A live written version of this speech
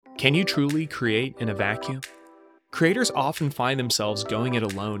Can you truly create in a vacuum? Creators often find themselves going it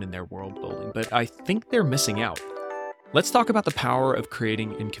alone in their world building, but I think they're missing out. Let's talk about the power of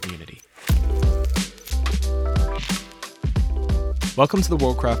creating in community. Welcome to the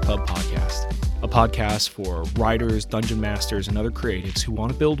Worldcraft Club podcast, a podcast for writers, dungeon masters, and other creatives who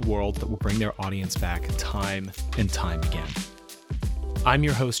want to build worlds that will bring their audience back time and time again. I'm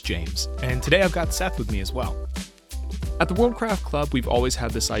your host, James, and today I've got Seth with me as well. At the Worldcraft Club, we've always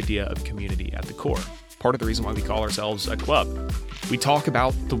had this idea of community at the core, part of the reason why we call ourselves a club. We talk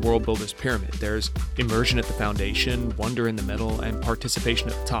about the World Builder's Pyramid. There's immersion at the foundation, wonder in the middle, and participation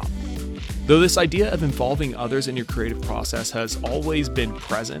at the top. Though this idea of involving others in your creative process has always been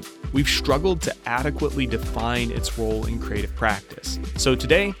present, we've struggled to adequately define its role in creative practice. So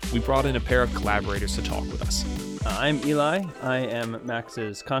today, we brought in a pair of collaborators to talk with us. I'm Eli. I am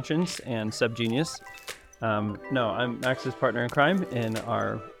Max's conscience and subgenius. I'm Max's partner in crime in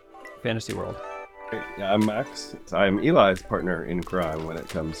our fantasy world. Yeah, I'm Max. I'm Eli's partner in crime when it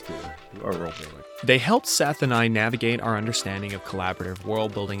comes to our world building. They helped Seth and I navigate our understanding of collaborative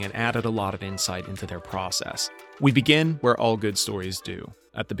world building and added a lot of insight into their process. We begin where all good stories do,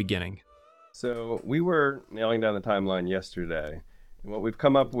 at the beginning. So we were nailing down the timeline yesterday. And what we've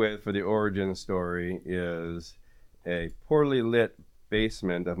come up with for the origin story is a poorly lit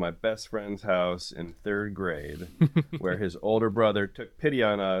basement of my best friend's house in third grade, where his older brother took pity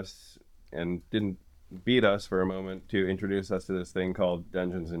on us and didn't beat us for a moment to introduce us to this thing called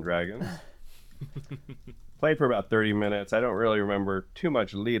Dungeons and Dragons. Played for about 30 minutes. I don't really remember too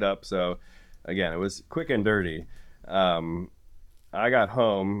much lead up, so again, it was quick and dirty. I got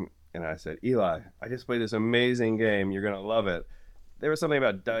home and I said, Eli, I just played this amazing game. You're going to love it. There was something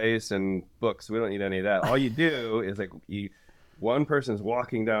about dice and books. We don't need any of that. All you do is one person's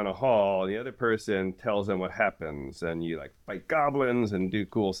walking down a hall, and the other person tells them what happens, and you fight goblins and do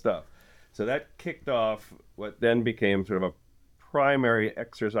cool stuff. So that kicked off what then became sort of a primary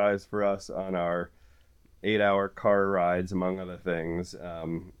exercise for us on our 8-hour car rides, among other things.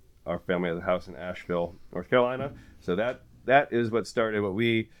 Our family has a house in Asheville, North Carolina. So that is what started what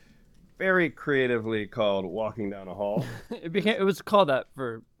we very creatively called walking down a hall. It was called that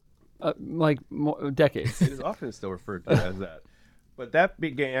for decades. It is often still referred to as that. But that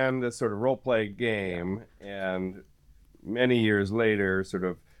began this sort of role-play game, and many years later sort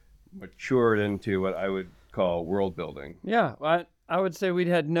of matured into what I would call world building. Yeah, I would say we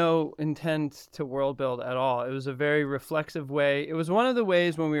had no intent to world build at all. It was a very reflexive way. It was one of the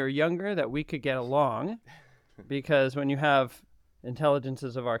ways when we were younger that we could get along, because when you have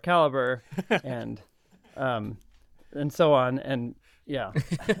intelligences of our caliber and so on, and yeah,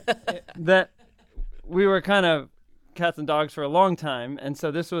 that we were kind of cats and dogs for a long time, and so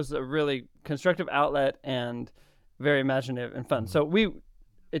this was a really constructive outlet and very imaginative and fun. So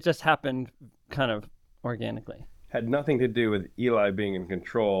it just happened kind of organically. Had nothing to do with Eli being in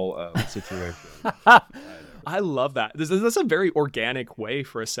control of the situation. I love that. That's a very organic way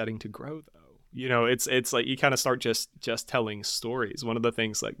for a setting to grow, though. You know, it's like you kind of start just telling stories. One of the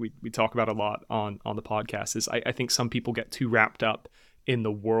things we talk about a lot on the podcast is I think some people get too wrapped up in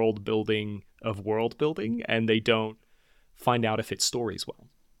the world building of world building, and they don't find out if it stories well.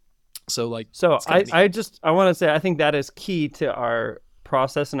 So I want to say I think that is key to our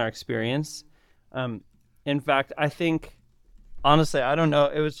process and our experience. In fact, I think honestly, I don't know.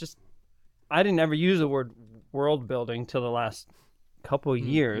 It was just I didn't ever use the word world building till the last couple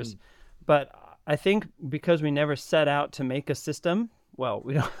years, but I think because we never set out to make a system. Well,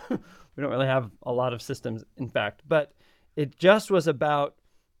 we don't really have a lot of systems, in fact, but it just was about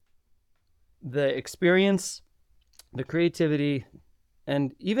the experience, the creativity,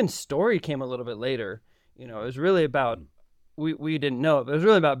 and even story came a little bit later. You know, it was really about, we didn't know it, but it was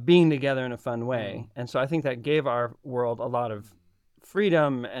really about being together in a fun way. And so I think that gave our world a lot of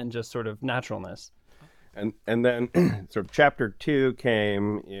freedom and just sort of naturalness. And then sort of chapter 2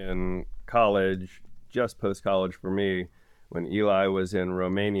 came in college, just post-college for me, when Eli was in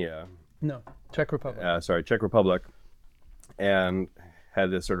Romania. No, Czech Republic. Czech Republic. And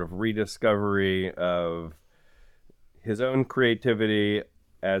had this sort of rediscovery of his own creativity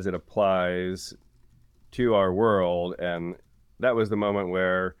as it applies to our world. And that was the moment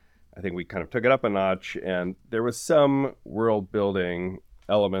where I think we kind of took it up a notch, and there was some world building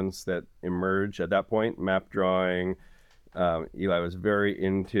elements that emerged at that point, map drawing. Eli was very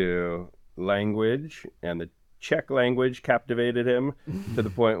into language, and the Czech language captivated him to the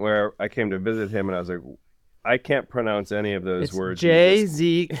point where I came to visit him and I was like, I can't pronounce any of those words.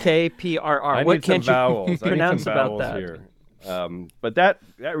 JZKPRR. I What need some can't you vowels. pronounce I need some about vowels that? here. But that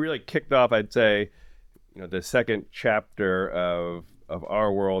really kicked off, I'd say, the second chapter of of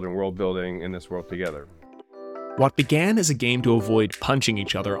our world and world building in this world together. What began as a game to avoid punching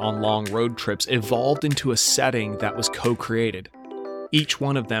each other on long road trips evolved into a setting that was co-created, each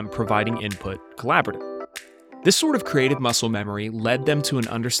one of them providing input collaboratively. This sort of creative muscle memory led them to an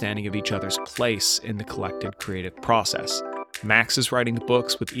understanding of each other's place in the collected creative process. Max is writing the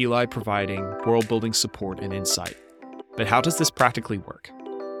books, with Eli providing world-building support and insight. But how does this practically work?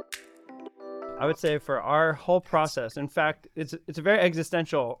 I would say for our whole process, in fact, it's a very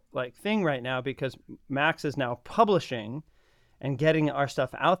existential thing right now, because Max is now publishing and getting our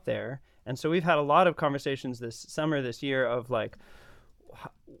stuff out there. And so we've had a lot of conversations this summer, this year, of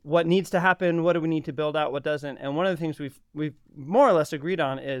what needs to happen, what do we need to build out, what doesn't. And one of the things we've more or less agreed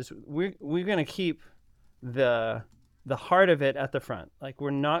on is we're going to keep the heart of it at the front.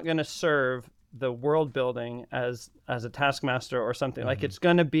 We're not going to serve the world building as a taskmaster or something. It's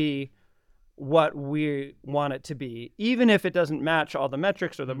going to be what we want it to be, even if it doesn't match all the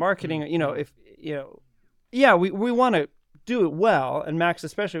metrics or the marketing. We want to do it well, and Max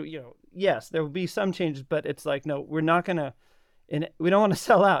especially. Yes, there will be some changes, but it's no, we're not going to. And we don't want to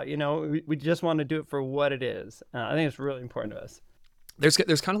sell out, we just want to do it for what it is. I think it's really important to us. There's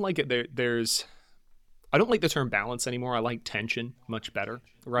kind of there's, I don't like the term balance anymore. I like tension much better,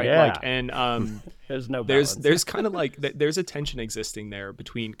 right? Yeah. There's no balance. There's kind of there's a tension existing there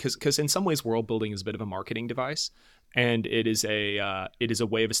between, because in some ways world building is a bit of a marketing device, and it is a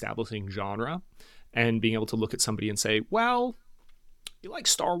way of establishing genre and being able to look at somebody and say, well, you like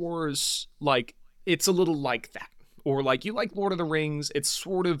Star Wars, it's a little like that. Or you like Lord of the Rings, it's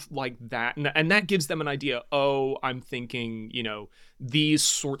sort of like that. And that gives them an idea, I'm thinking, these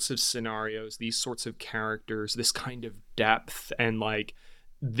sorts of scenarios, these sorts of characters, this kind of depth, and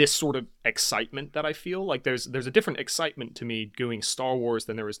this sort of excitement that I feel. There's a different excitement to me doing Star Wars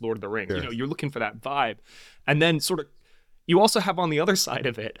than there is Lord of the Rings. Sure. You're looking for that vibe. And then sort of, you also have on the other side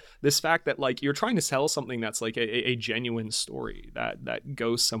of it this fact that you're trying to sell something that's a genuine story that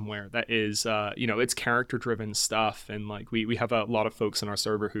goes somewhere, that is it's character driven stuff. And we have a lot of folks in our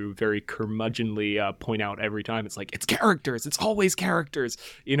server who very curmudgeonly point out every time, it's characters, it's always characters,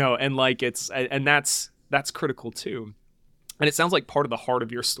 and that's critical too. And it sounds like part of the heart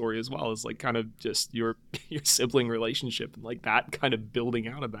of your story as well is kind of just your sibling relationship and that kind of building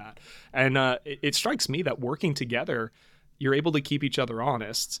out of that. And it strikes me that working together, you're able to keep each other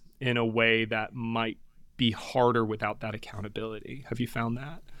honest in a way that might be harder without that accountability. Have you found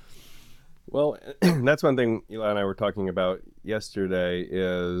that? Well, that's one thing Eli and I were talking about yesterday,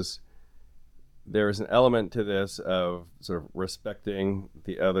 is there's an element to this of sort of respecting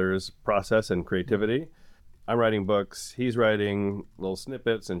the other's process and creativity. I'm writing books, he's writing little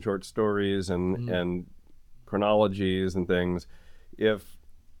snippets and short stories and chronologies and things. If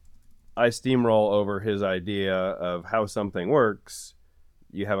I steamroll over his idea of how something works,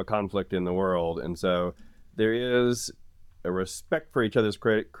 you have a conflict in the world. And so there is a respect for each other's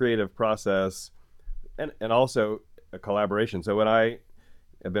creative process, and also a collaboration. So when I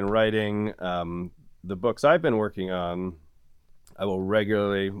have been writing the books I've been working on, I will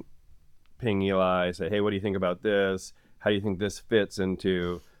regularly ping Eli, say, hey, what do you think about this? How do you think this fits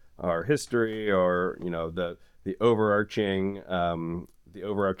into our history, or the overarching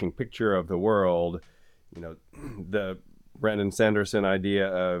picture of the world? The Brandon Sanderson idea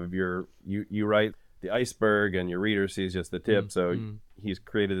of you write the iceberg and your reader sees just the tip. So he's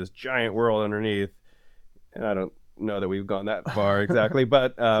created this giant world underneath, and I don't know that we've gone that far exactly,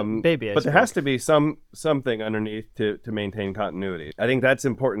 but but there has to be something underneath to maintain continuity. I think that's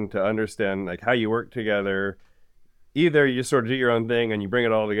important to understand, how you work together. Either you sort of do your own thing and you bring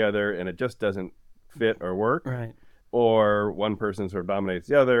it all together and it just doesn't fit or work, right? Or one person sort of dominates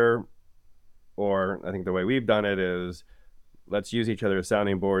the other. Or I think the way we've done it is, let's use each other as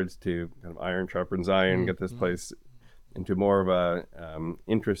sounding boards to kind of iron sharpens iron, get this place into more of a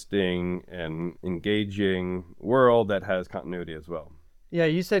interesting and engaging world that has continuity as well. Yeah,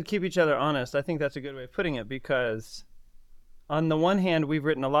 you said keep each other honest. I think that's a good way of putting it, because on the one hand, we've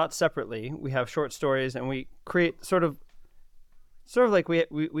written a lot separately. We have short stories, and we create sort of like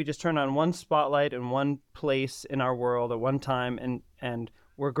we just turn on one spotlight in one place in our world at one time, and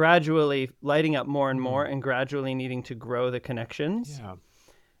we're gradually lighting up more and more, and gradually needing to grow the connections. Yeah.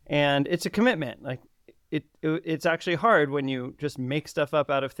 And it's a commitment. It's actually hard when you just make stuff up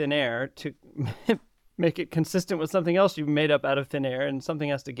out of thin air to make it consistent with something else you've made up out of thin air, and something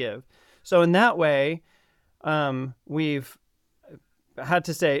has to give. So in that way, we've had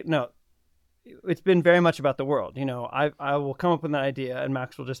to say, no, it's been very much about the world. I will come up with an idea and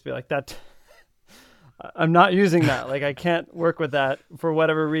Max will just be like, that I'm not using that. I can't work with that for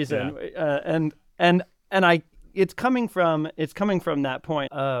whatever reason. Yeah. And I it's coming from that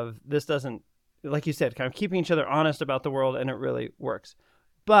point of this doesn't, like you said, kind of keeping each other honest about the world, and it really works.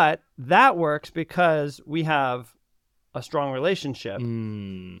 But that works because we have a strong relationship.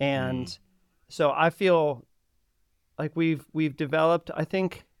 And so I feel like we've developed, I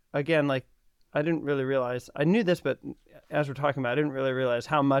think, again, like I didn't really realize, I knew this, but as we're talking about, I didn't really realize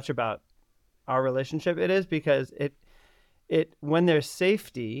how much about our relationship it is, because it when there's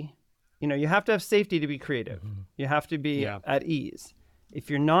safety, you have to have safety to be creative. You have to be at ease. If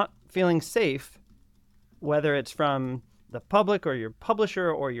you're not feeling safe, whether it's from the public or your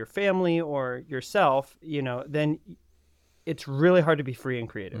publisher or your family or yourself, then it's really hard to be free and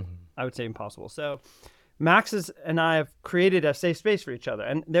creative. I would say impossible. So Max and I have created a safe space for each other.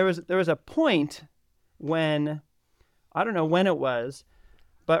 And there was a point when, I don't know when it was,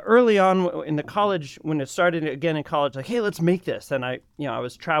 but early on in the college, when it started again in college, like, hey, let's make this. And I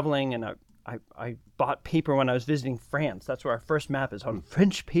was traveling, and I bought paper when I was visiting France. That's where our first map is, on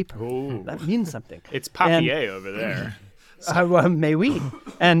French paper. Ooh. That means something. It's papier over there. Mais oui.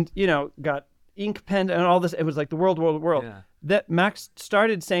 And, got ink pen and all this. It was like the world. Yeah. That Max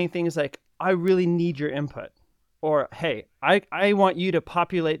started saying things like, I really need your input. Or, hey, I want you to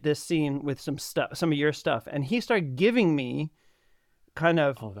populate this scene with some of your stuff. And he started giving me kind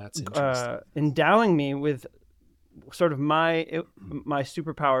of endowing me with sort of my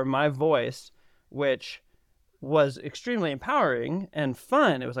superpower, my voice, which was extremely empowering and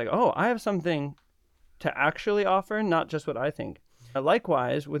fun. It was like, oh, I have something to actually offer, not just what I think.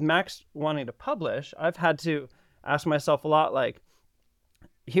 Likewise, with Max wanting to publish, I've had to ask myself a lot, like,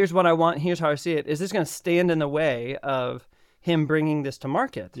 here's what I want, here's how I see it. Is this going to stand in the way of him bringing this to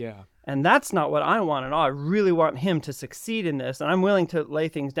market? Yeah. And that's not what I want at all. I really want him to succeed in this, and I'm willing to lay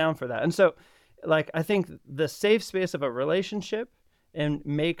things down for that. And so, like, I think the safe space of a relationship and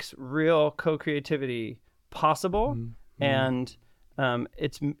makes real co-creativity possible. And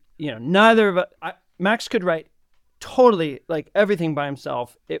it's, neither of us, Max could write totally, like, everything by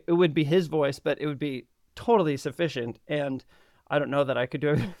himself. It would be his voice, but it would be totally sufficient. And I don't know that I could do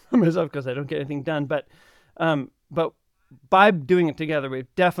it for myself because I don't get anything done. But by doing it together,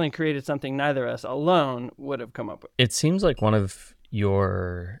 we've definitely created something neither of us alone would have come up with. It seems like one of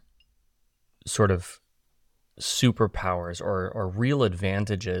your sort of superpowers or real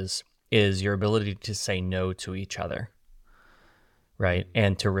advantages is your ability to say no to each other, right?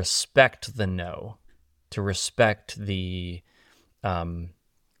 And to respect the no, to respect the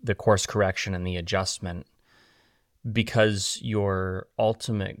course correction and the adjustment, because your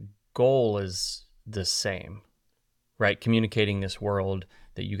ultimate goal is the same, right? Communicating this world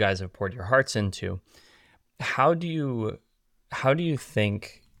that you guys have poured your hearts into. How do you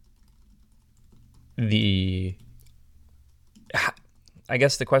think I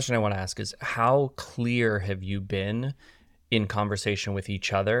guess the question I want to ask is, how clear have you been in conversation with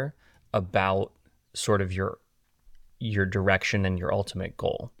each other about sort of your direction and your ultimate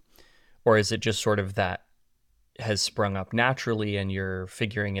goal? Or is it just sort of that has sprung up naturally and you're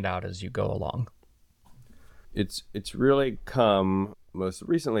figuring it out as you go along? It's really come most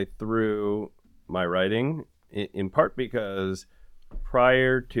recently through my writing, in part because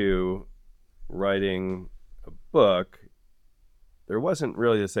prior to writing a book, there wasn't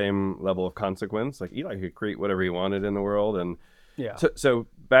really the same level of consequence. Like, Eli could create whatever he wanted in the world. And so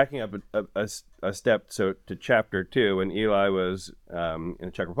backing up a step, so to chapter 2, when Eli was in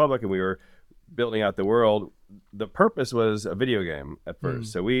the Czech Republic and we were building out the world, the purpose was a video game at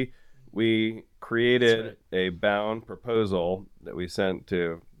first. So we created a bound proposal that we sent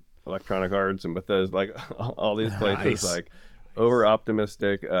to Electronic Arts and Bethesda, like all these places, like over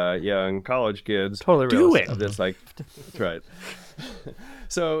optimistic young college kids. Totally do realistic. it. That's like, that's right.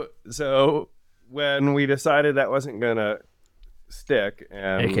 So when we decided that wasn't gonna stick,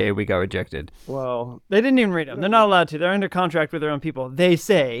 and AKA we got rejected. well, They didn't even read them. They're not allowed to. They're under contract with their own people. They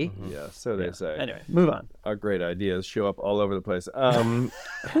say. yeah, so they say. Anyway, move on. Our great ideas show up all over the place.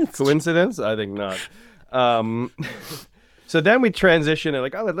 Coincidence? I think not. So then we transitioned and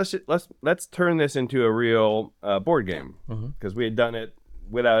like, oh, let's turn this into a real board game, because we had done it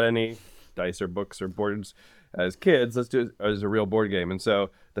without any dice or books or boards as kids. Let's do it as a real board game. And so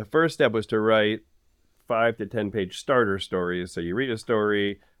the first step was to write 5 to 10 page starter stories. So you read a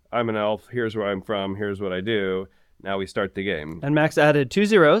story. I'm an elf. Here's where I'm from. Here's what I do. Now we start the game. And Max added 2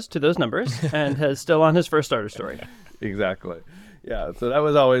 zeros to those numbers and has still on his first starter story. Exactly. Yeah. So that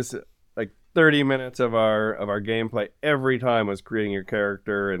was always like 30 minutes of our gameplay every time was creating your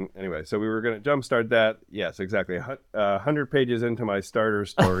character. And anyway, so we were going to jumpstart that. Yes, exactly. 100 pages into my starter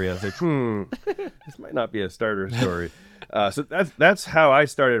story, I was like, this might not be a starter story. So that's how I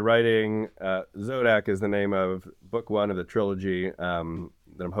started writing. Zodak is the name of book 1 of the trilogy that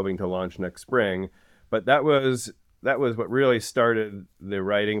I'm hoping to launch next spring. But that was what really started the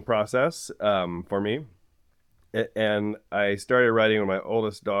writing process for me. And I started writing when my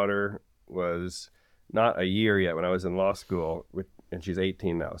oldest daughter was not a year yet, when I was in law school, and she's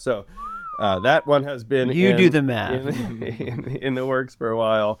 18 now. So that one has been do the math in the works for a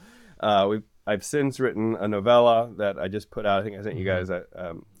while. I've since written a novella that I just put out. I think I sent you guys a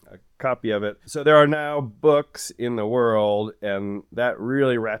copy of it. So there are now books in the world, and that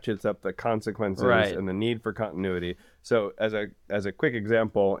really ratchets up the consequences and the need for continuity. So as a quick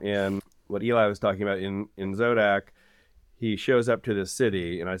example, in what Eli was talking about in Zodak, he shows up to the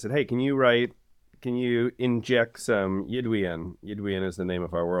city, and I said, hey, can you inject some Yidwian? Yidwian is the name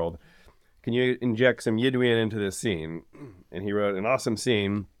of our world. Can you inject some Yidwian into this scene? And he wrote an awesome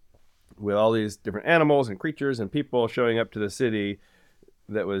scene with all these different animals and creatures and people showing up to the city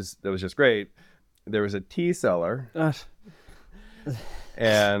that was just great. There was a tea cellar.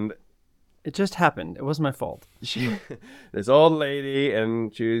 And it just happened. It wasn't my fault. This old lady,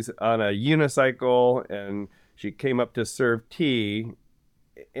 and she's on a unicycle, and she came up to serve tea.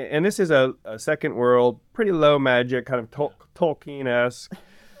 And this is a second world, pretty low magic, kind of Tolkien-esque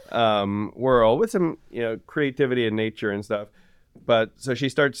world with some creativity and nature and stuff. But so she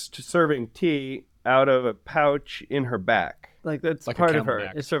starts serving tea out of a pouch in her back. Like that's like part of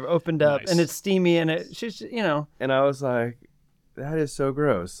her. It's sort of opened up, and it's steamy, and she's. And I was like, that is so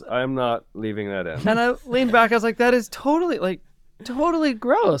gross. I'm not leaving that in. And I leaned back. I was like, that is totally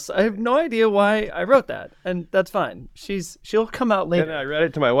gross. I have no idea why I wrote that, and that's fine. She'll come out later. And I read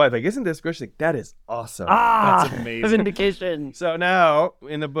it to my wife. Like, isn't this gross? She's like, that is awesome. That's amazing. Vindication. So now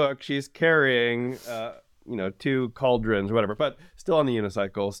in the book, she's carrying, 2 cauldrons, whatever, but still on the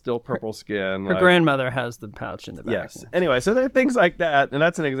unicycle, still purple skin. Her grandmother has the pouch in the back. Yes. Anyway, so there are things like that, and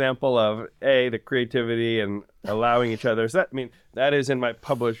that's an example of the creativity and allowing each other. So that is in my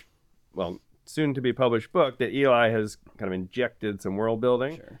soon to be published book that Eli has kind of injected some world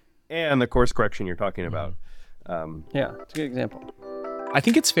building and the course correction you're talking about. Yeah, it's a good example. I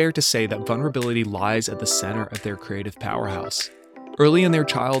think it's fair to say that vulnerability lies at the center of their creative powerhouse. Early in their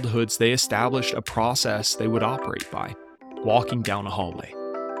childhoods, they established a process they would operate by, walking down a hallway.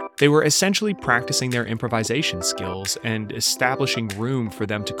 They were essentially practicing their improvisation skills and establishing room for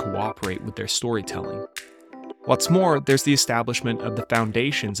them to cooperate with their storytelling. What's more, there's the establishment of the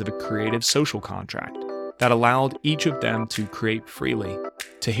foundations of a creative social contract that allowed each of them to create freely,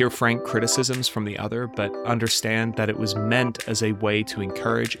 to hear frank criticisms from the other, but understand that it was meant as a way to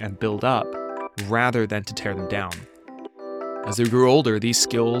encourage and build up, rather than to tear them down. As they grew older, these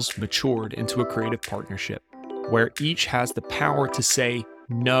skills matured into a creative partnership, where each has the power to say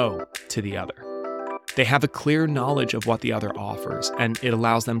no to the other. They have a clear knowledge of what the other offers, and it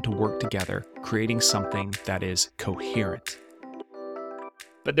allows them to work together, creating something that is coherent.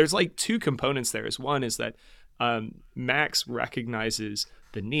 But there's like 2 components there. One is that Max recognizes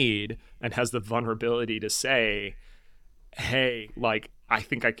the need and has the vulnerability to say, hey, I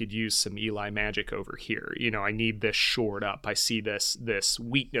think I could use some Eli magic over here. I need this shored up. I see this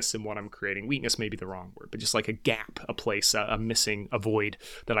weakness in what I'm creating. Weakness may be the wrong word, but just like a gap, a place, a missing, a void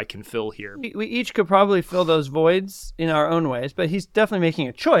that I can fill here. We each could probably fill those voids in our own ways, but he's definitely making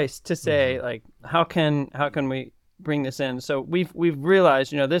a choice to say, how can we bring this in? So we've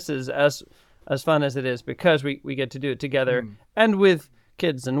realized, this is as fun as it is because we get to do it together and with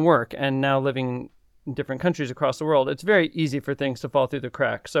kids and work, and now living in different countries across the world, it's very easy for things to fall through the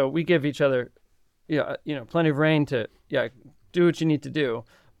cracks. So we give each other, plenty of rein to, do what you need to do.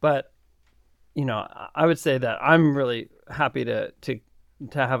 But, I would say that I'm really happy to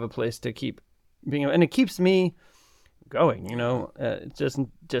have a place to keep being, and it keeps me going. It doesn't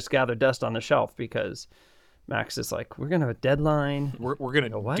just gather dust on the shelf because Max is like, we're gonna have a deadline. We're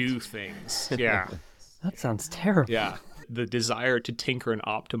gonna do things. Yeah, that sounds terrible. Yeah, the desire to tinker and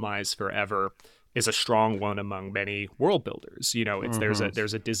optimize forever is a strong one among many world builders.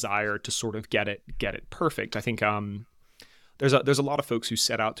 There's a desire to sort of get it perfect. I think there's a lot of folks who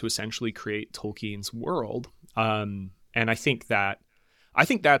set out to essentially create Tolkien's world, and I think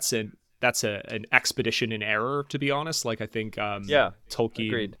that's an expedition in error, to be honest. I think Tolkien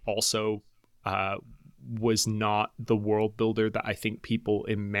agreed. also was not the world builder that I think people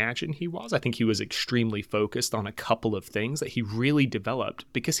imagine he was. I think he was extremely focused on a couple of things that he really developed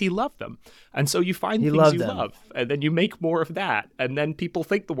because he loved them. And so you find things you love, and then you make more of that. And then people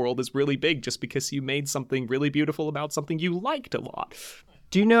think the world is really big just because you made something really beautiful about something you liked a lot.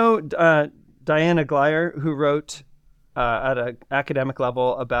 Do you know Diana Glyer, who wrote at an academic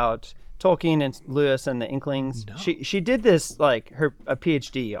level about Tolkien and Lewis and the Inklings? No. She did this, like, a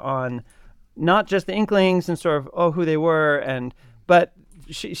PhD on not just the Inklings and sort of who they were, but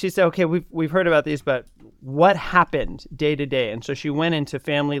she said, okay, we've heard about these, but what happened day to day? And so she went into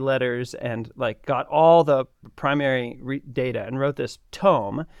family letters and like got all the primary data and wrote this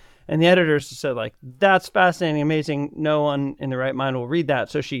tome. And the editors said, like, that's fascinating, amazing. No one in the right mind will read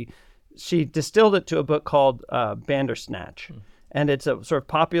that. So she distilled it to a book called Bandersnatch, and it's a sort of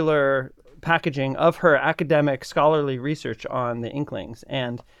popular packaging of her academic scholarly research on the Inklings,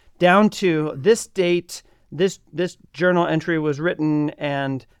 and down to this date, this journal entry was written,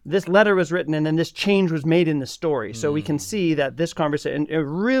 and this letter was written, and then this change was made in the story. So we can see that this conversation,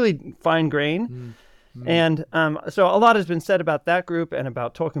 really fine grain. And so a lot has been said about that group and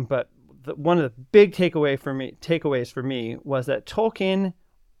about Tolkien, but one of the big takeaways for me was that Tolkien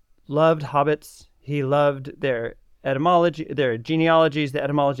loved hobbits. He loved their etymology, their genealogies, the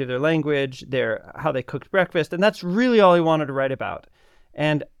etymology of their language, how they cooked breakfast, and that's really all he wanted to write about.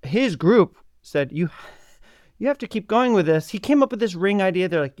 And his group said, you have to keep going with this. He came up with this ring idea.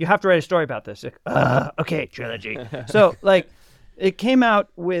 They're like, you have to write a story about this. Like, okay, trilogy. So like, it came out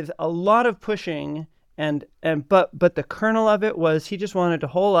with a lot of pushing, but the kernel of it was he just wanted to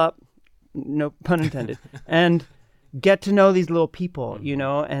hole up, no pun intended, and get to know these little people,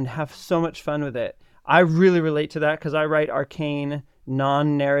 and have so much fun with it. I really relate to that because I write arcane,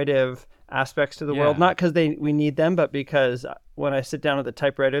 non-narrative aspects to the world, not because we need them, but because when I sit down at the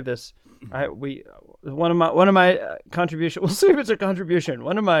typewriter, one of my contribution, we'll see if it's a contribution.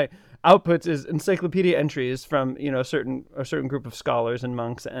 One of my outputs is encyclopedia entries from a certain group of scholars and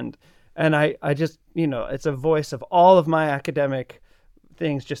monks, and I just it's a voice of all of my academic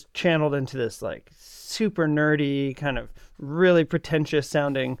things just channeled into this like super nerdy kind of really pretentious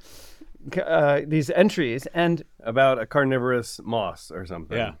sounding these entries, and about a carnivorous moss or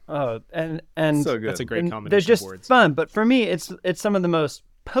something. Yeah. And so good. That's a great combination. They're just of words. fun, but for me, it's some of the most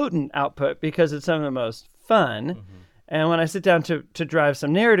potent output because it's some of the most fun. Mm-hmm. And when I sit down to drive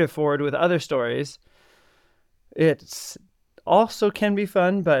some narrative forward with other stories, it's also can be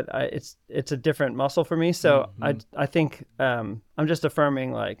fun, but it's a different muscle for me. So I think I'm just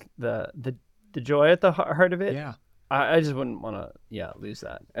affirming like the joy at the heart of it. Yeah. I just wouldn't want to lose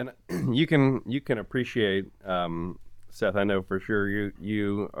that. And you can appreciate, Seth, I know for sure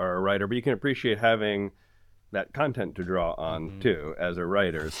you are a writer, but you can appreciate having that content to draw on too as a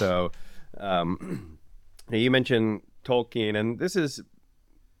writer. So you mentioned Tolkien, and this has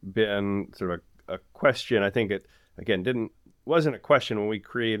been sort of a question. I think it again wasn't a question when we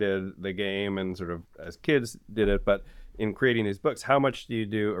created the game and sort of as kids did it, but in creating these books, how much do you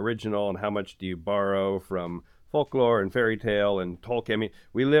do original and how much do you borrow from folklore and fairy tale and Tolkien? I mean,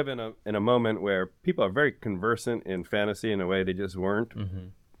 we live in a moment where people are very conversant in fantasy in a way they just weren't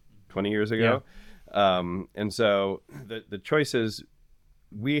 20 years ago. Yeah. And so the choices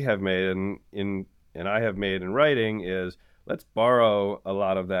we have made and I have made in writing is let's borrow a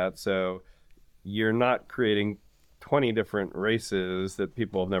lot of that. So you're not creating 20 different races that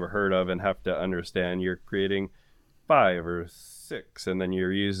people have never heard of and have to understand. You're creating 5 or 6, and then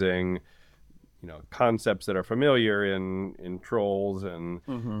you're using concepts that are familiar in trolls and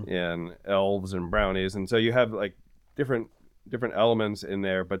in elves and brownies, and so you have like different elements in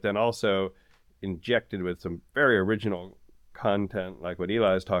there, but then also injected with some very original content, like what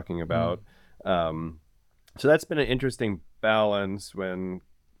Eli is talking about. So that's been an interesting balance when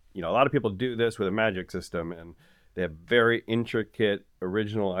a lot of people do this with a magic system, and they have very intricate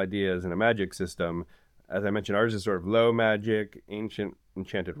original ideas in a magic system. As I mentioned, ours is sort of low magic, ancient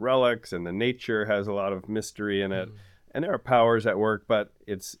enchanted relics, and the nature has a lot of mystery in it, and there are powers at work, but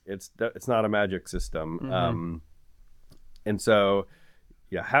it's not a magic system. And so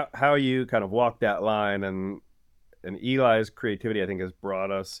how you kind of walk that line, and Eli's creativity I think has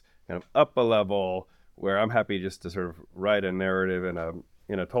brought us kind of up a level where I'm happy just to sort of write a narrative in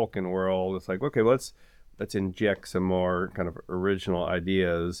a Tolkien world. It's like, okay, well, let's inject some more kind of original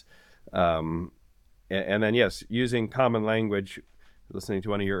ideas, and then yes, using common language. Listening to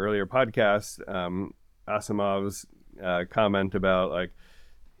one of your earlier podcasts, Asimov's comment about like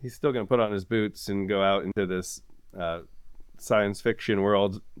he's still going to put on his boots and go out into this science fiction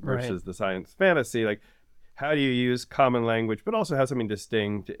world versus the science fantasy. Like, how do you use common language but also have something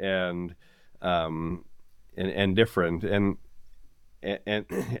distinct and and different. And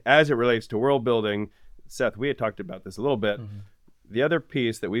as it relates to world building, Seth, we had talked about this a little bit. The other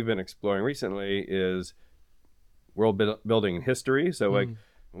piece that we've been exploring recently is world building in history. So like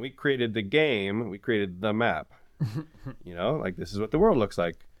when we created the game, we created the map. Like this is what the world looks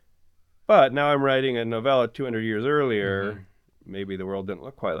like. But now I'm writing a novella 200 years earlier. Maybe the world didn't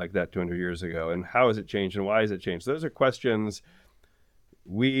look quite like that 200 years ago. And how has it changed and why has it changed? Those are questions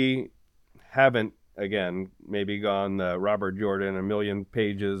we haven't, again, maybe gone Robert Jordan, a million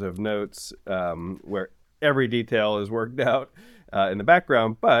pages of notes where every detail is worked out in the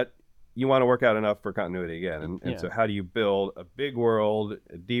background, but you want to work out enough for continuity again. And so how do you build a big world,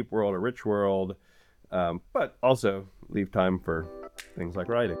 a deep world, a rich world, but also leave time for things like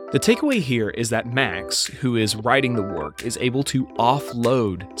writing? The takeaway here is that Max, who is writing the work, is able to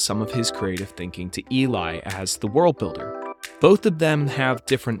offload some of his creative thinking to Eli as the world builder. Both of them have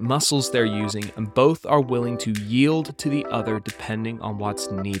different muscles they're using, and both are willing to yield to the other depending on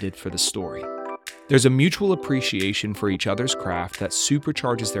what's needed for the story. There's a mutual appreciation for each other's craft that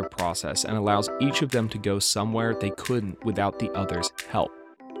supercharges their process and allows each of them to go somewhere they couldn't without the other's help.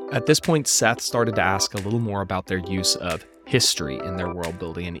 At this point, Seth started to ask a little more about their use of history in their world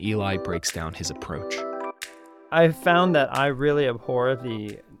building, and Eli breaks down his approach. I found that I really abhor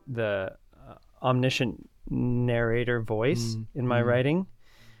the omniscient narrator voice in my writing.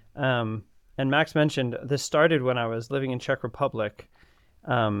 And Max mentioned this started when I was living in Czech Republic.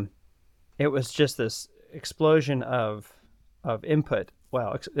 It was just this explosion of input.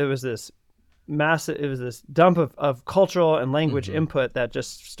 Wow, it was this dump of cultural and language input that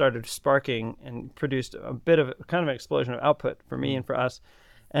just started sparking and produced a bit of kind of an explosion of output for me and for us.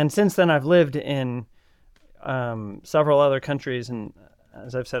 And since then, I've lived in several other countries, and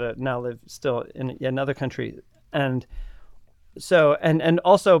as I've said, I now live still in another country. And so, and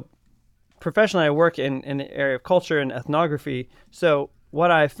also professionally, I work in the area of culture and ethnography. So what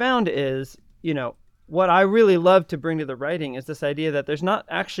I found is, what I really love to bring to the writing is this idea that there's not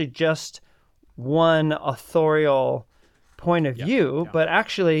actually just one authorial point of view, but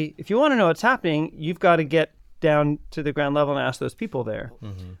actually, if you want to know what's happening, you've got to get down to the ground level and ask those people there.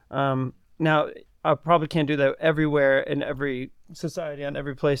 Now, I probably can't do that everywhere in every society, on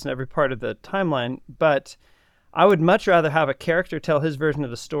every place, in every part of the timeline, but I would much rather have a character tell his version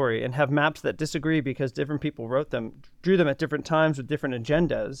of the story and have maps that disagree because different people wrote them, drew them at different times with different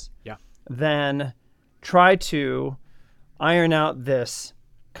agendas, than try to iron out this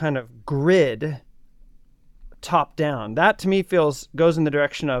kind of grid top down. That to me goes in the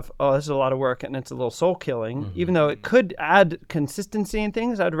direction of, oh, this is a lot of work and it's a little soul killing. Even though it could add consistency in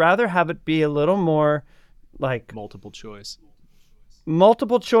things, I'd rather have it be a little more like multiple choice,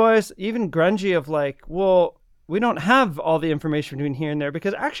 even grungy of like, well, we don't have all the information between here and there,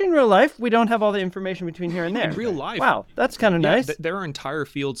 because actually in real life, we don't have all the information between here and there. In real life. Wow, that's kind of nice. There are entire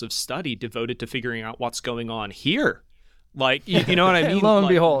fields of study devoted to figuring out what's going on here. Like, you know what I mean? Lo and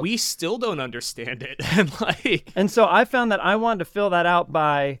behold. We still don't understand it. And so I found that I wanted to fill that out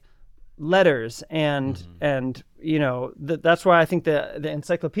by letters and that's why I think the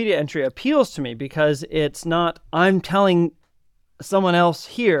encyclopedia entry appeals to me, because it's not I'm telling someone else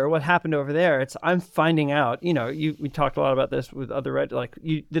here what happened over there. It's I'm finding out. We talked a lot about this with other writers, like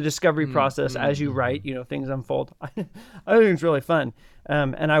the discovery process as you write. Things unfold. I think it's really fun,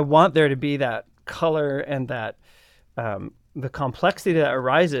 and I want there to be that color and that the complexity that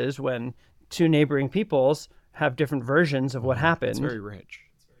arises when two neighboring peoples have different versions of what happened. It's very rich.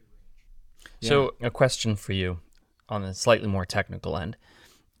 So a question for you on a slightly more technical end.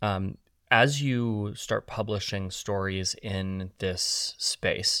 As you start publishing stories in this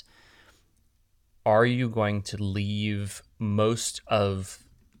space, are you going to leave most of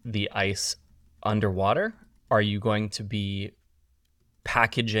the ice underwater? Are you going to be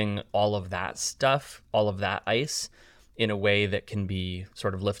packaging all of that stuff, all of that ice, in a way that can be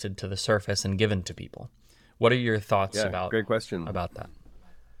sort of lifted to the surface and given to people? What are your thoughts great question. about that?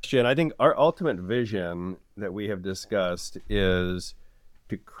 I think our ultimate vision that we have discussed is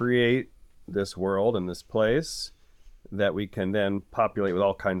to create this world and this place that we can then populate with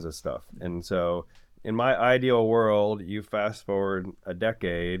all kinds of stuff. And so in my ideal world, you fast forward a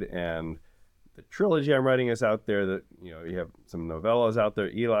decade and the trilogy I'm writing is out there. That you have some novellas out there.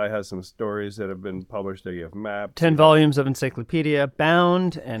 Eli has some stories that have been published there. You have maps. 10 volumes of encyclopedia,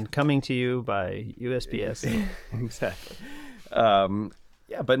 bound and coming to you by USPS. Exactly.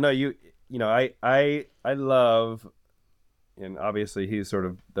 But no, I love, and obviously he's sort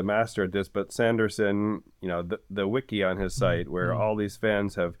of the master at this, but Sanderson, the wiki on his site where all these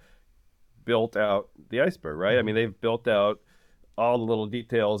fans have built out the iceberg, right? I mean, they've built out all the little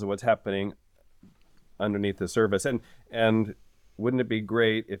details of what's happening underneath the surface. And wouldn't it be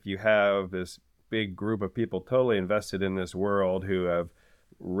great if you have this big group of people totally invested in this world who have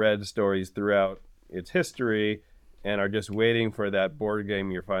read stories throughout its history and are just waiting for that board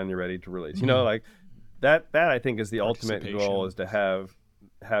game you're finally ready to release. You know, like that I think is the ultimate goal, is to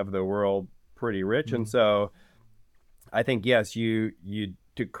have the world pretty rich. And so I think, yes, you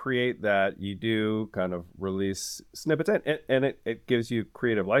to create that, you do kind of release snippets, and it gives you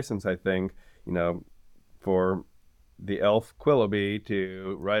creative license, I think, you know, for the elf Quilloughby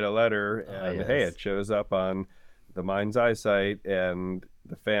to write a letter, and hey, it shows up on the Mind's Eye site, and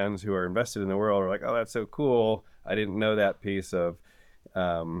the fans who are invested in the world are like, oh, that's so cool. I didn't know that piece of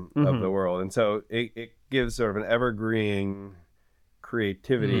the world. And so it gives sort of an evergreen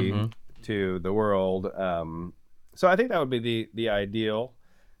creativity to the world. So I think that would be the ideal.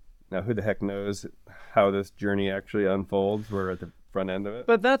 Now, who the heck knows how this journey actually unfolds? We're at the front end of it.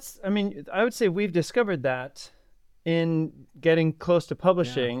 But I would say we've discovered that in getting close to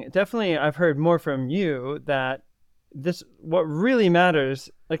publishing. Definitely, I've heard more from you that what really matters,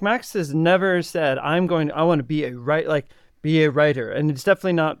 like Max has never said, I want to be a writer. And it's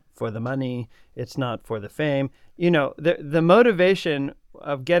definitely not for the money. It's not for the fame. You know, the motivation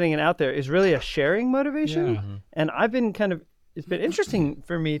of getting it out there is really a sharing motivation. Yeah. And I've been it's been interesting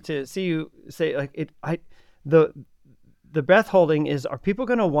for me to see you say, like, the breath holding is, are people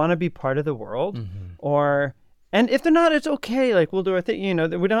going to want to be part of the world? And if they're not, it's okay. Like, we'll do our thing, you know,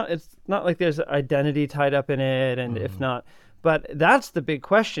 it's not like there's identity tied up in it. And if not, but that's the big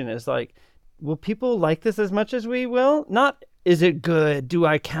question, is like, will people like this as much as we will? Not, is it good? Do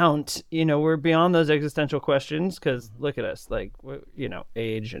I count? You know, we're beyond those existential questions, because look at us, like, you know,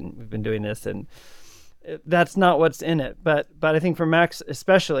 age, and we've been doing this, and that's not what's in it. But I think for Max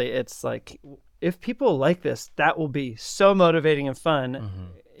especially, it's like, if people like this, that will be so motivating and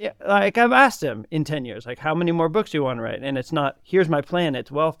fun. Yeah, like, I've asked him in 10 years, like, how many more books do you want to write? And it's not, here's my plan.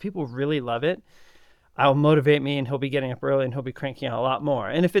 It's, well, if people really love it, I'll motivate me, and he'll be getting up early, and he'll be cranking out a lot more.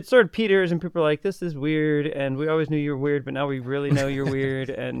 And if it sort of peters and people are like, this is weird, and we always knew you were weird, but now we really know you're weird,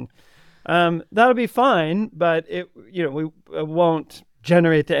 and that'll be fine. But it won't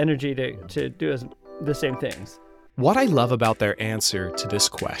generate the energy to do the same things. What I love about their answer to this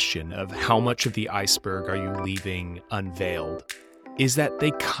question of how much of the iceberg are you leaving unveiled is that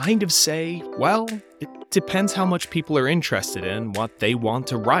they kind of say, well, it depends how much people are interested in what they want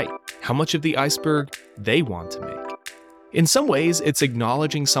to write, how much of the iceberg they want to make. In some ways, it's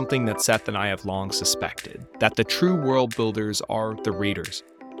acknowledging something that Seth and I have long suspected, that the true world builders are the readers.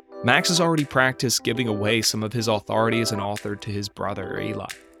 Max has already practiced giving away some of his authority as an author to his brother, Eli.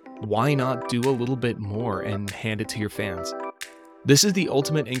 Why not do a little bit more and hand it to your fans? This is the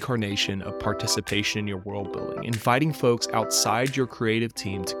ultimate incarnation of participation in your world building, inviting folks outside your creative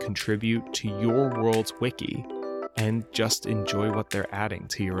team to contribute to your world's wiki and just enjoy what they're adding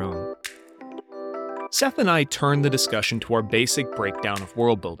to your own. Seth and I turned the discussion to our basic breakdown of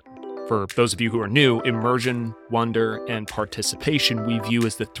world building. For those of you who are new, immersion, wonder, and participation we view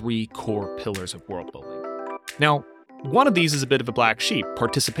as the three core pillars of world building. Now, one of these is a bit of a black sheep,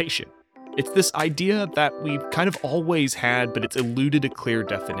 participation. It's this idea that we've kind of always had, but it's eluded a clear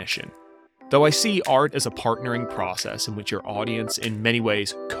definition. Though I see art as a partnering process in which your audience in many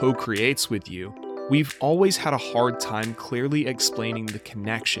ways co-creates with you, we've always had a hard time clearly explaining the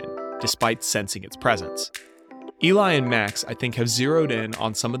connection, despite sensing its presence. Eli and Max, I think, have zeroed in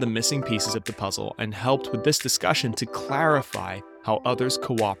on some of the missing pieces of the puzzle and helped with this discussion to clarify how others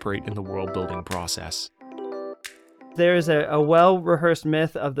cooperate in the world-building process. There is a well-rehearsed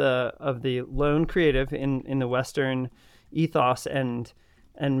myth of the lone creative in the Western ethos and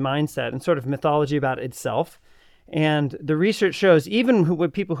mindset, and sort of mythology about itself. And the research shows, even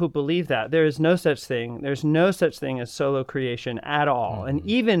with people who believe that, there's no such thing as solo creation at all. And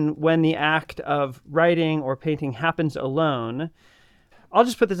even when the act of writing or painting happens alone, I'll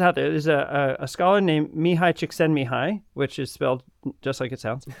just put this out there. There's a scholar named Mihai Csikszentmihalyi, which is spelled just like it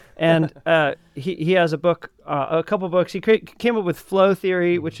sounds. And he has a book, a couple books. He came up with flow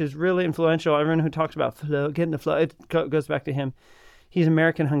theory, which is really influential. Everyone who talks about flow, getting the flow, it goes back to him. He's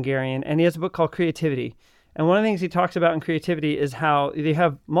American-Hungarian, and he has a book called Creativity. And one of the things he talks about in creativity is how they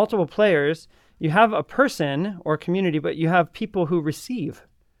have multiple players. You have a person or community, but you have people who receive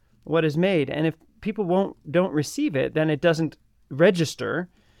what is made. And if people don't receive it, then it doesn't register,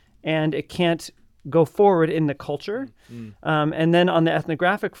 and it can't go forward in the culture. And then on the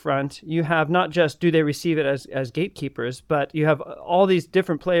ethnographic front, you have not just do they receive it as gatekeepers, but you have all these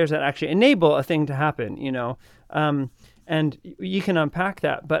different players that actually enable a thing to happen, you know. And you can unpack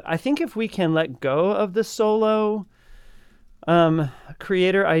that. But I think if we can let go of the solo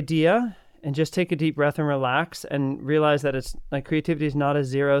creator idea and just take a deep breath and relax and realize that it's like creativity is not a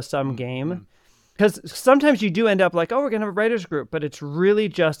zero-sum game. Because sometimes you do end up like, oh, we're going to have a writer's group, but it's really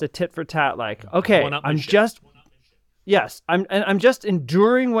just a tit for tat. Like, okay, I'm just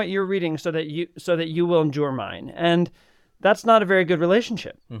enduring what you're reading so that you will endure mine. And that's not a very good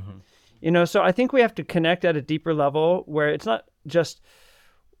relationship. So I think we have to connect at a deeper level where it's not just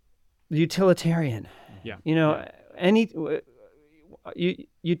utilitarian.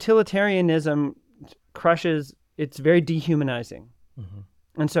 Utilitarianism crushes, it's very dehumanizing.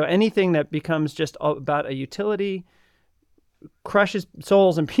 And so anything that becomes just about a utility crushes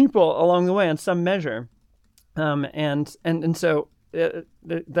souls and people along the way in some measure. And so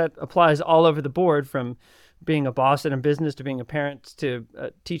that applies all over the board, from being a boss in a business to being a parent to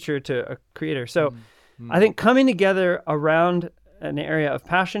a teacher to a creator. So I think coming together around an area of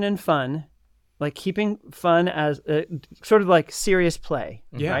passion and fun, like keeping fun as sort of like serious play,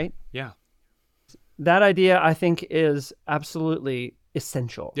 right? Yeah. That idea, I think, is absolutely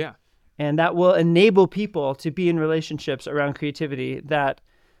essential. Yeah. And that will enable people to be in relationships around creativity that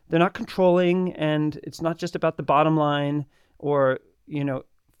they're not controlling, and it's not just about the bottom line or,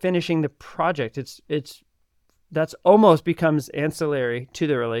 finishing the project. That's almost becomes ancillary to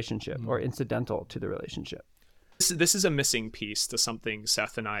the relationship or incidental to the relationship. This is a missing piece to something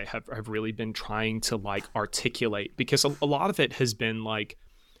Seth and I have really been trying to like articulate, because a lot of it has been like,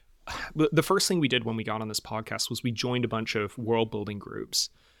 the first thing we did when we got on this podcast was we joined a bunch of world building groups.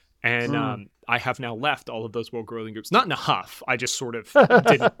 And I have now left all of those world building groups, not in a huff. I just sort of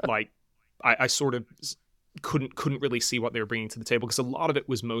didn't like, I sort of couldn't really see what they were bringing to the table, because a lot of it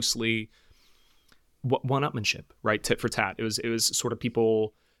was mostly one-upmanship, right? Tit for tat. It was sort of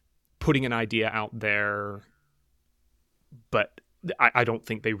people putting an idea out there, but I don't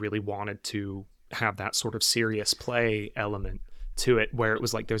think they really wanted to have that sort of serious play element to it, where it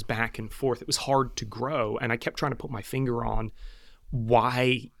was like there's back and forth. It was hard to grow, and I kept trying to put my finger on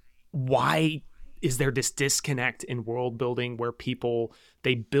why is there this disconnect in world building where people,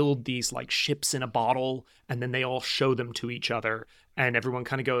 they build these like ships in a bottle and then they all show them to each other, and everyone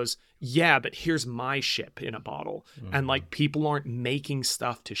kind of goes, yeah, but here's my ship in a bottle. And like people aren't making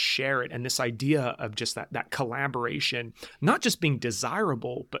stuff to share it. And this idea of just that collaboration, not just being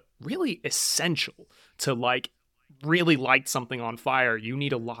desirable, but really essential to like really light something on fire. You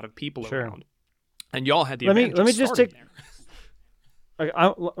need a lot of people around. And y'all had the advantage let me of just starting take there.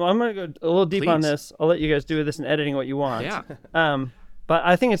 I'm going to go a little deep on Please. this. I'll let you guys do this in editing what you want. Yeah. But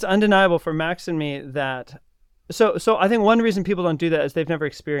I think it's undeniable for Max and me that so I think one reason people don't do that is they've never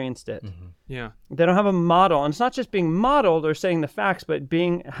experienced it. Yeah. They don't have a model, and it's not just being modeled or saying the facts, but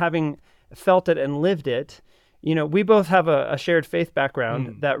having felt it and lived it. We both have a shared faith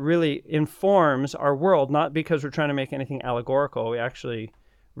background that really informs our world, not because we're trying to make anything allegorical. We actually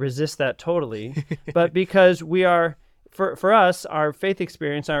resist that totally, but because we are, for us, our faith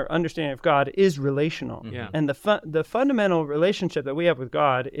experience, our understanding of God is relational. Yeah. And the fundamental relationship that we have with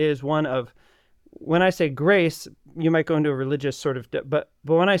God is one of, when I say grace, you might go into a religious sort of, but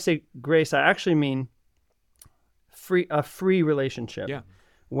when I say grace, I actually mean a free relationship. Yeah.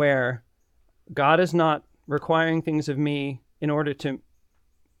 Where God is not requiring things of me in order to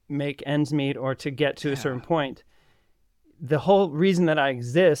make ends meet or to get to a certain point. The whole reason that I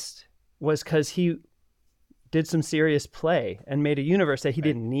exist was because he did some serious play and made a universe that he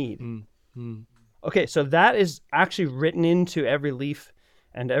didn't need. Okay, so that is actually written into every leaf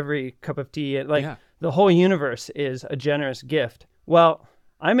and every cup of tea. The whole universe is a generous gift. Well,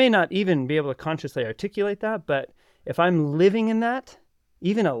 I may not even be able to consciously articulate that, but if I'm living in that,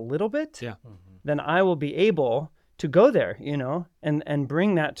 even a little bit, then I will be able to go there, and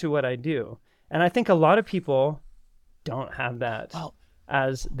bring that to what I do. And I think a lot of people don't have that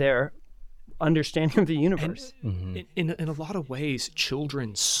as their understanding of the universe. In a lot of ways,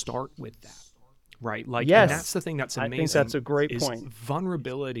 children start with that, right? Like, yes. And that's the thing that's amazing. I think that's a great point.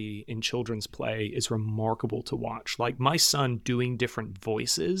 Vulnerability in children's play is remarkable to watch. Like, my son doing different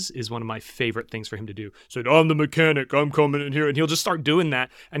voices is one of my favorite things for him to do. So, I'm the mechanic, I'm coming in here, and he'll just start doing that.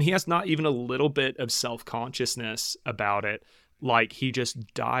 And he has not even a little bit of self-consciousness about it. Like, he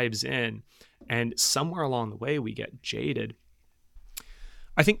just dives in, and somewhere along the way we get jaded.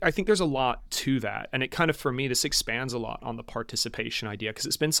 I think there's a lot to that, and it kind of, for me, this expands a lot on the participation idea, because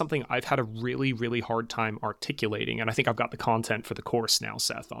it's been something I've had a really, really hard time articulating, and I think I've got the content for the course now,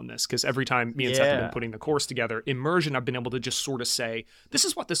 Seth, on this, because every time me and Seth have been putting the course together, immersion, I've been able to just sort of say, this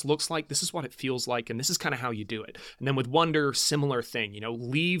is what this looks like, this is what it feels like, and this is kind of how you do it. And then with Wonder, similar thing,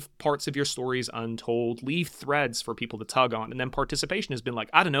 leave parts of your stories untold, leave threads for people to tug on, and then participation has been like,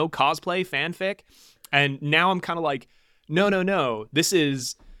 I don't know, cosplay, fanfic, and now I'm kind of like, no. This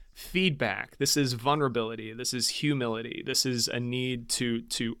is feedback. This is vulnerability. This is humility. This is a need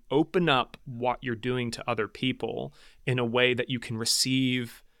to open up what you're doing to other people in a way that you can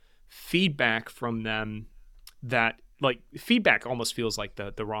receive feedback from them. That, like, feedback almost feels like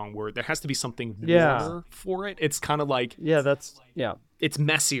the wrong word. There has to be something warmer for it. It's kind of like, it's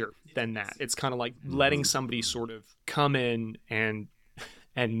messier than that. It's kind of like letting somebody sort of come in and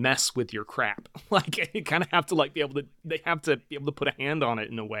mess with your crap. Like, you kind of have to they have to be able to put a hand on it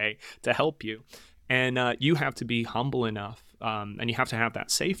in a way to help you. And you have to be humble enough, and you have to have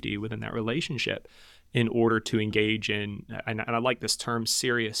that safety within that relationship in order to engage in, and I like this term,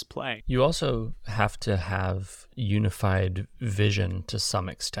 serious play. You also have to have unified vision to some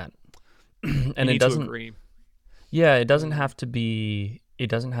extent. And it doesn't agree. Yeah, it doesn't have to be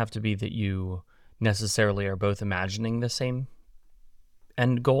that you necessarily are both imagining the same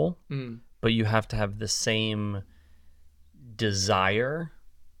end goal, but you have to have the same desire,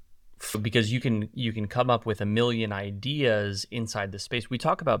 because you can come up with a million ideas inside the space. We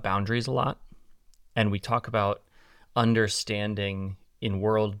talk about boundaries a lot, and we talk about understanding in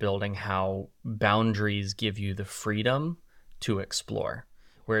world building how boundaries give you the freedom to explore.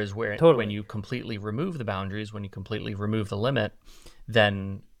 Whereas when you completely remove the boundaries, when you completely remove the limit,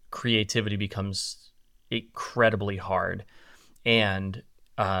 then creativity becomes incredibly hard. And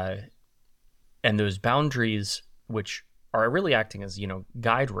those boundaries, which are really acting as,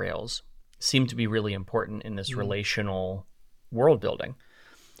 guide rails, seem to be really important in this relational world building.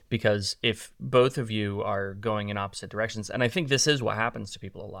 Because if both of you are going in opposite directions, and I think this is what happens to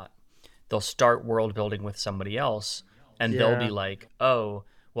people a lot, they'll start world building with somebody else, and they'll be like, oh,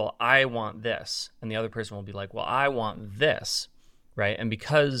 well, I want this. And the other person will be like, well, I want this, right? And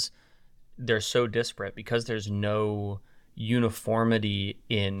because they're so disparate, because there's no uniformity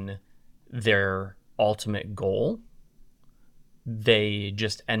in their ultimate goal, they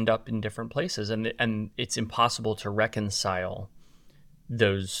just end up in different places, and it's impossible to reconcile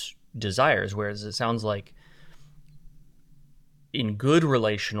those desires. Whereas it sounds like in good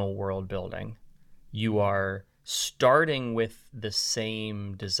relational world building, you are starting with the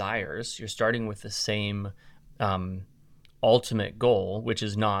same desires, you're starting with the same ultimate goal, which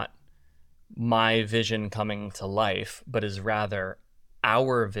is not my vision coming to life, but is rather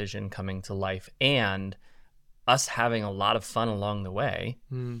our vision coming to life and us having a lot of fun along the way.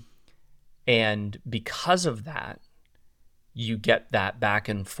 And because of that, you get that back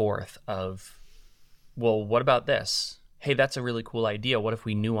and forth of, well, what about this? Hey, that's a really cool idea. What if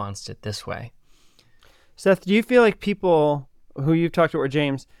we nuanced it this way? Seth, do you feel like people who you've talked to, or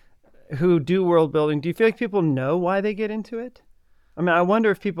James, who do world building, do you feel like people know why they get into it? I mean, I wonder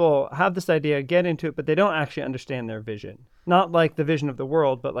if people have this idea, get into it, but they don't actually understand their vision. Not like the vision of the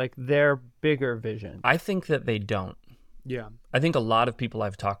world, but like their bigger vision. I think that they don't. Yeah. I think a lot of people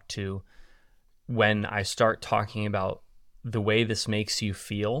I've talked to, when I start talking about the way this makes you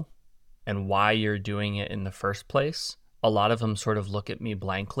feel and why you're doing it in the first place, a lot of them sort of look at me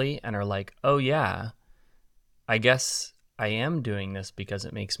blankly and are like, oh yeah, I guess I am doing this because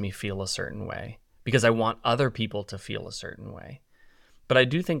it makes me feel a certain way, because I want other people to feel a certain way. But I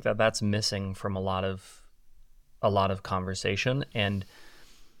do think that that's missing from a lot of conversation. And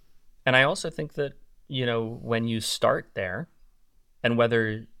I also think that, when you start there, and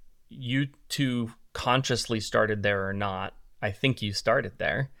whether you two consciously started there or not, I think you started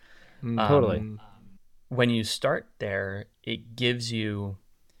there. Totally. When you start there, it gives you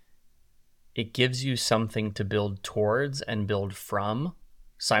something to build towards and build from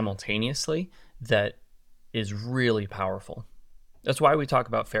simultaneously that is really powerful. That's why we talk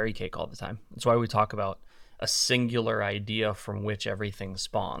about fairy cake all the time. That's why we talk about a singular idea from which everything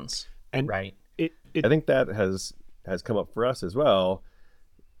spawns, right? I think that has come up for us as well.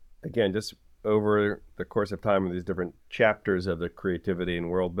 Again, just over the course of time of these different chapters of the creativity and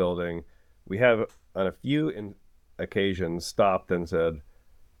world building, we have on a few occasions stopped and said,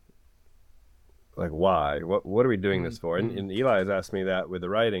 like, why? What are we doing this for? And Eli has asked me that with the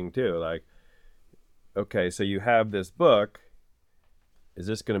writing too. Like, okay, so you have this book. Is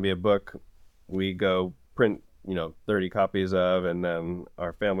this going to be a book we go print, 30 copies of, and then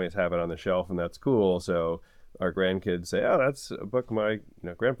our families have it on the shelf, and that's cool? So our grandkids say, oh, that's a book my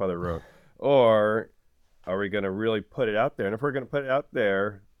grandfather wrote. Or are we going to really put it out there? And if we're going to put it out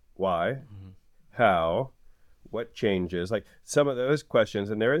there, why? How? What changes? Like some of those questions.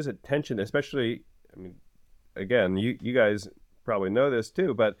 And there is a tension, especially, again, you guys probably know this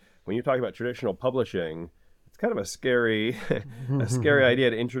too, but when you talk about traditional publishing, it's kind of a scary idea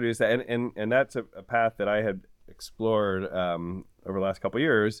to introduce that. And that's a path that I had explored over the last couple of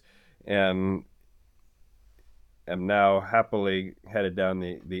years. And am now happily headed down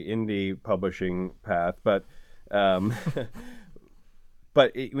the indie publishing path. But when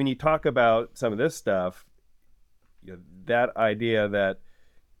you talk about some of this stuff, that idea that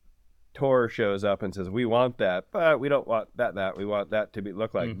Tor shows up and says, we want that, but we don't want that. We want that to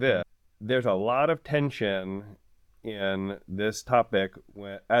look like this. There's a lot of tension in this topic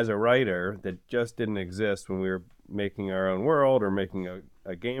as a writer that just didn't exist when we were making our own world or making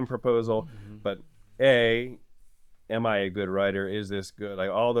a game proposal. But am I a good writer? Is this good? Like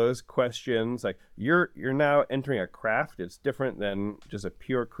all those questions, like you're now entering a craft. It's different than just a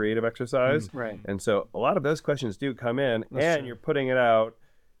pure creative exercise. Right. And so a lot of those questions do come in. That's true. You're putting it out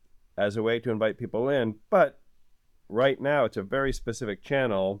as a way to invite people in. But right now it's a very specific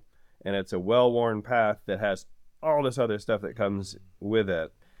channel, and it's a well-worn path that has all this other stuff that comes with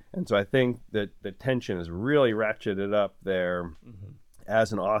it. And so I think that the tension is really ratcheted up there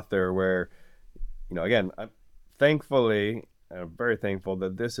as an author where, again, I'm very thankful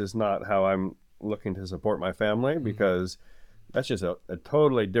that this is not how I'm looking to support my family, because that's just a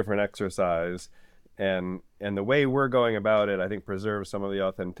totally different exercise. And the way we're going about it, I think, preserves some of the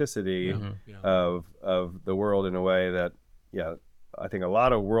authenticity of the world in a way that, I think a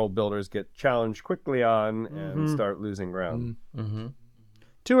lot of world builders get challenged quickly on and start losing ground.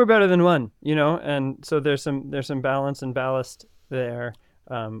 Two are better than one, and so there's some balance and ballast there.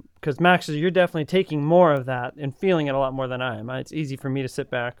 Because Max, you're definitely taking more of that and feeling it a lot more than I am. It's easy for me to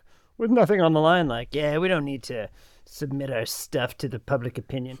sit back with nothing on the line, like, we don't need to submit our stuff to the public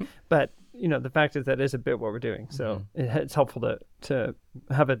opinion. But the fact is that is a bit what we're doing. So it's helpful to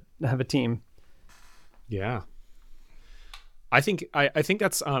have a team. Yeah. I think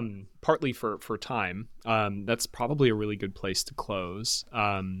that's partly for time. That's probably a really good place to close.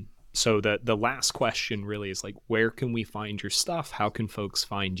 So the last question really is like, where can we find your stuff? How can folks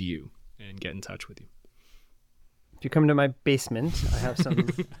find you and get in touch with you? If you come to my basement, I have some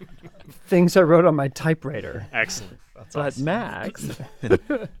things I wrote on my typewriter. Excellent. That's awesome. Max.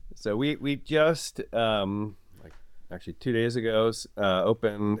 So we just actually 2 days ago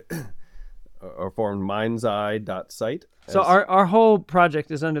opened or formed mindseye.site. So our whole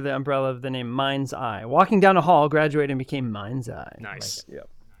project is under the umbrella of the name Mind's Eye. Walking down a hall, graduated and became Mind's Eye. Nice. Yep.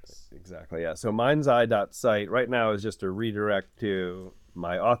 Exactly. Yeah. So mindseye.site right now is just a redirect to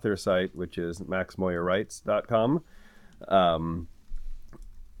my author site, which is maxmoyerwrites.com.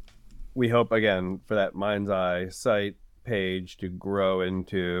 We hope, again, for that Mind's Eye site page to grow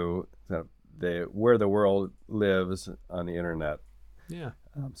into where the world lives on the internet. Yeah.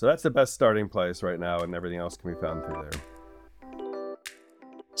 So that's the best starting place right now, and everything else can be found through there.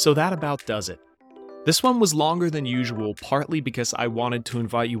 So that about does it. This one was longer than usual, partly because I wanted to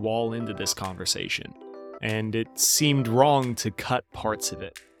invite you all into this conversation, and it seemed wrong to cut parts of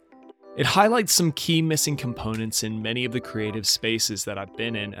it. It highlights some key missing components in many of the creative spaces that I've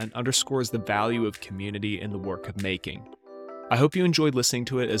been in and underscores the value of community in the work of making. I hope you enjoyed listening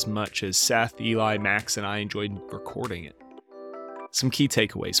to it as much as Seth, Eli, Max, and I enjoyed recording it. Some key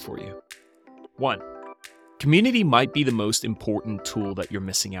takeaways for you. 1. Community might be the most important tool that you're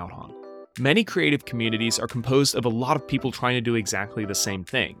missing out on. Many creative communities are composed of a lot of people trying to do exactly the same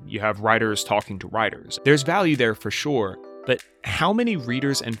thing. You have writers talking to writers. There's value there for sure, but how many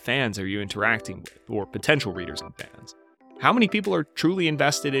readers and fans are you interacting with, or potential readers and fans? How many people are truly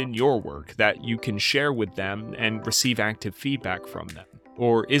invested in your work that you can share with them and receive active feedback from them?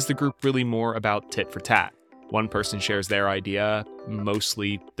 Or is the group really more about tit for tat? One person shares their idea,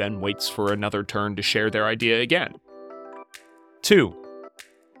 mostly then waits for another turn to share their idea again. 2.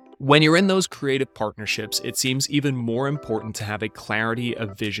 When you're in those creative partnerships, it seems even more important to have a clarity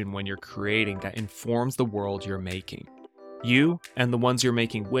of vision when you're creating that informs the world you're making. You, and the ones you're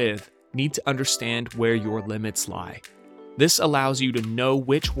making with, need to understand where your limits lie. This allows you to know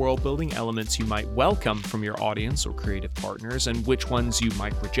which world-building elements you might welcome from your audience or creative partners and which ones you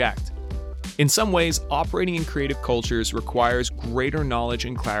might reject. In some ways, operating in creative cultures requires greater knowledge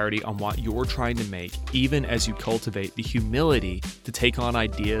and clarity on what you're trying to make, even as you cultivate the humility to take on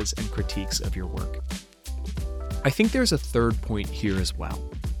ideas and critiques of your work. I think there's a third point here as well.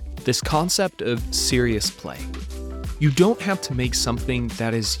 This concept of serious play. You don't have to make something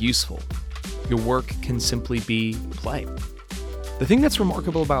that is useful. Your work can simply be play. The thing that's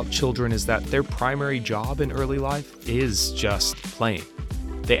remarkable about children is that their primary job in early life is just playing.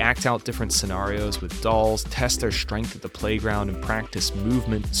 They act out different scenarios with dolls, test their strength at the playground, and practice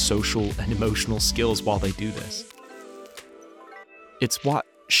movement, social, and emotional skills while they do this. It's what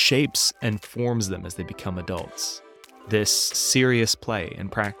shapes and forms them as they become adults. This serious play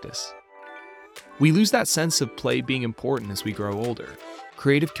and practice. We lose that sense of play being important as we grow older.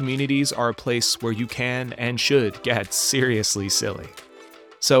 creative communities are a place where you can and should get seriously silly.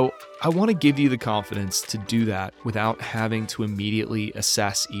 So I want to give you the confidence to do that without having to immediately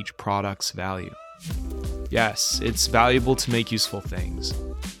assess each product's value. Yes, it's valuable to make useful things,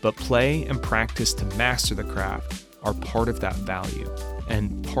 but play and practice to master the craft are part of that value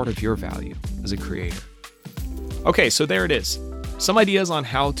and part of your value as a creator. Okay, so there it is. Some ideas on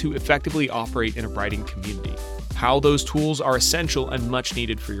how to effectively operate in a writing community, how those tools are essential and much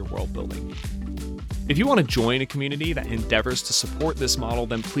needed for your world building. If you want to join a community that endeavors to support this model,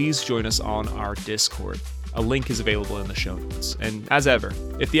 then please join us on our Discord. A link is available in the show notes. And as ever,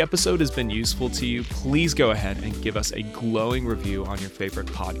 if the episode has been useful to you, please go ahead and give us a glowing review on your favorite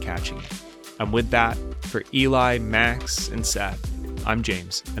podcatching. And with that, for Eli, Max, and Seth, I'm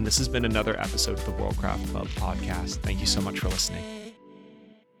James, and this has been another episode of the Worldcraft Club podcast. Thank you so much for listening.